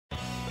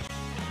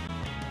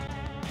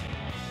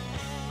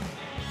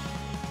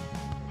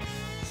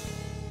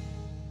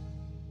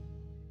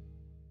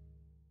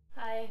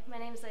Hi, my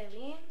name is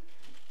Isleen,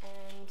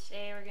 and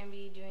today we're going to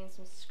be doing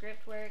some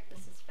script work.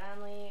 This is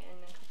family and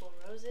a couple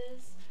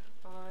roses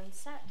on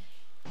set.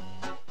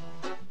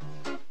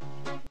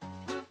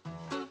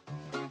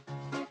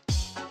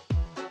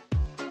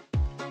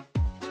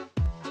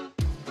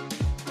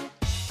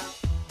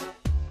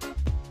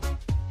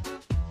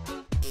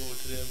 So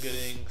today I'm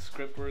getting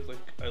script work,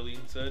 like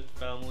Isleen said,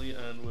 family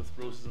and with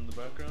roses in the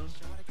background.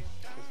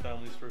 It's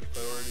family's first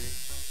priority.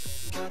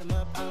 Got 'em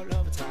up all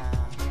over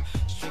town.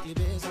 Strictly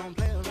biz on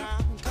play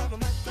around. Cover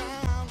my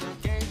ground.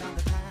 Game on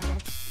the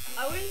pound.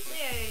 I wouldn't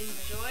say I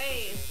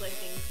enjoy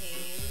inflicting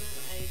pain,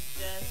 I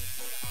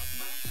just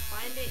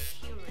find it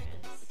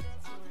humorous.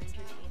 It's more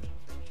entertaining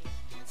for me.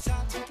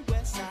 South to the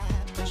west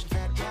side. Pushing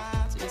fat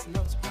drives, it's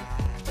no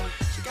surprise.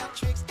 She got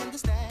tricks in the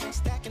stash.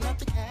 Stacking up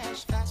the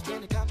cash. Fast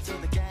when it comes to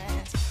the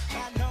gas.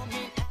 I know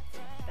me.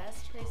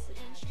 Best place to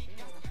tattoo?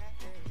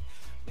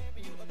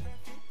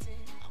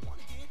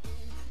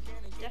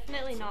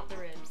 Definitely not the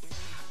ribs.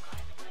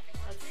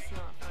 That's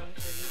not fun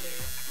for either.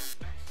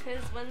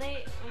 Cause when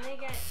they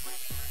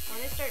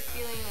start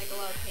feeling like a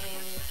lot of pain,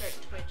 when they start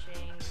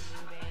twitching,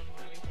 moving,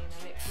 everything,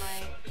 that makes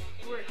my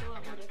work a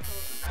lot more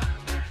difficult.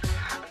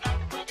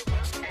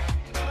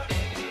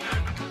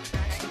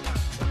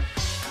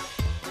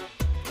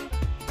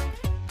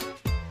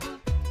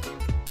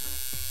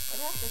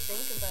 I'd have to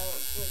think about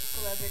which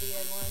celebrity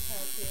I'd want to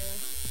tattoo.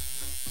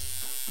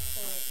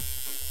 But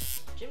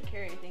Jim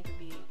Carrey I think would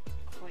be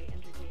quite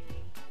entertaining.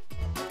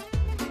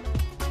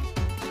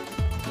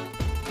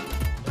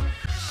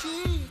 She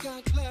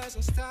got class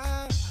and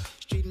style.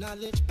 Street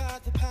knowledge by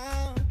the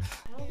pound.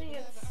 I don't think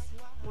it's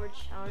more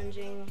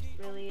challenging,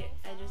 really.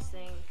 I just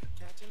think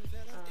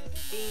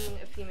being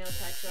a female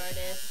tattoo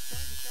artist,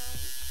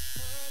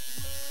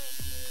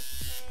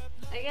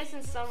 I guess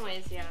in some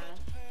ways, yeah.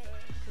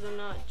 Because I'm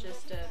not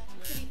just a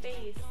pretty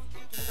face.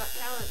 I've got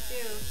talent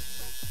too.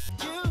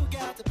 You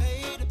got to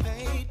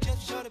pay,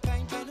 just show the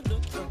pain to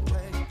look your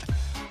way.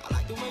 I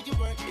like the way you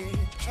work it,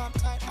 trump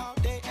tight all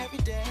day, every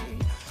day.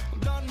 I'm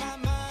blowing my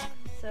mind.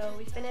 So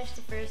we finished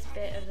the first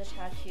bit of the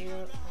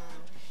tattoo.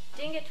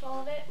 Didn't get to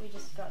all of it, we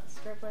just got the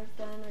script work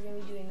done.